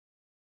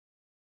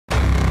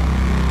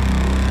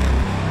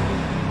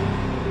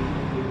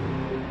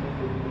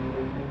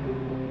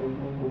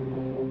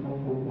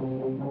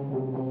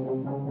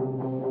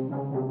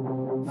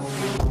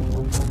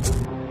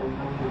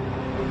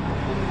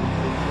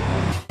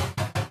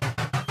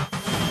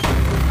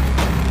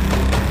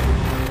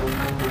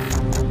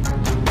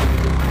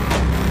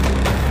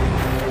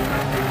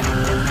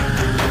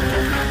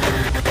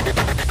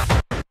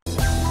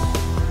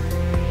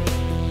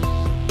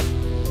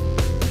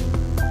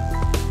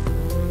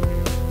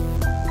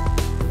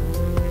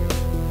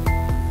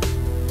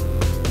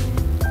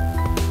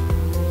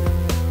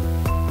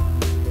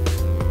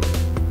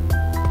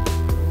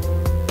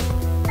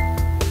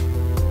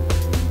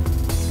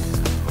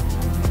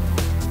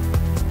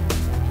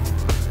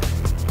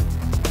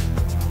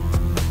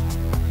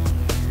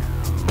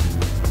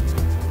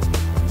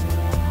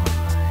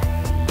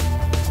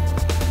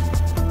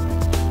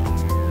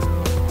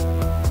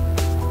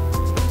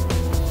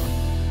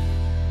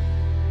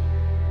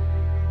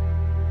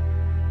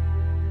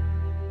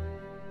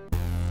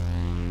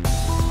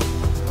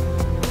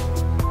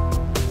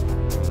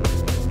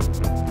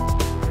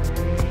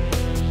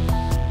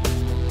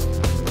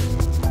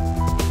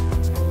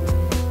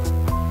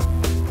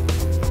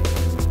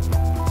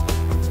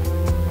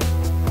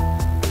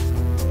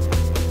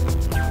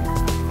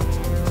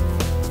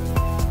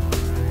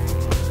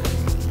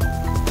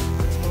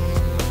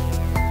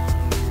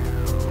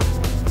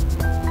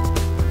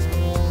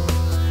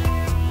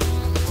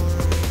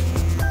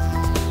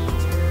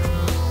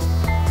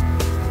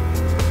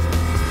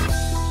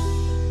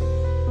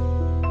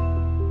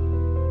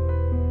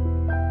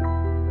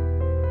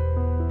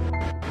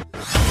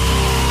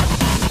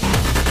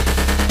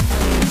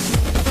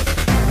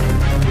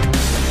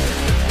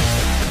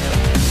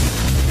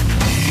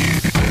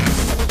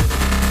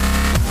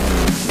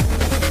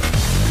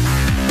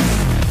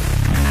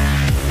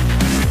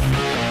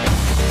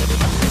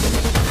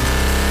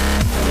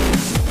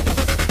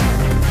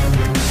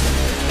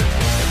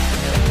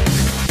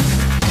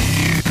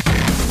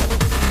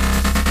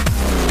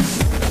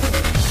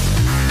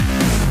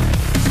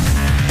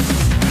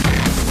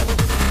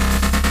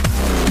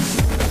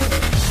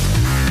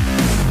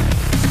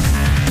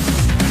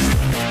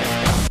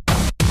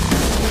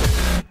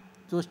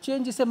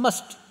change is a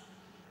must.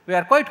 We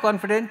are quite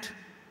confident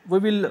we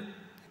will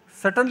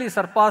certainly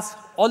surpass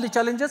all the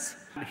challenges.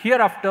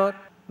 Hereafter,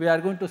 we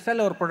are going to sell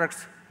our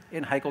products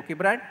in Hikoki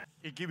Brand.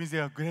 It gives me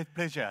a great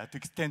pleasure to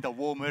extend a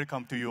warm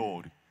welcome to you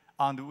all.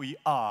 And we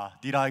are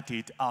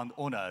delighted and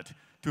honored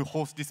to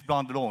host this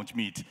brand launch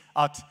meet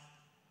at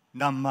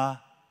Namma,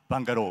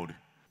 Bangalore.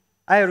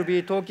 I will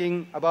be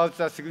talking about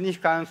the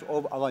significance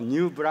of our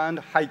new brand,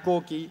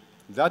 Hikoki,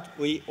 that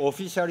we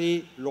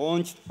officially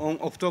launched on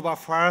October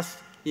 1st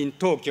in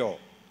Tokyo.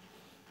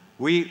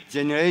 We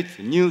generate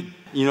new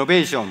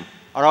innovation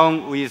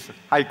along with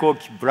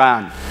Hikoki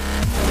Brand.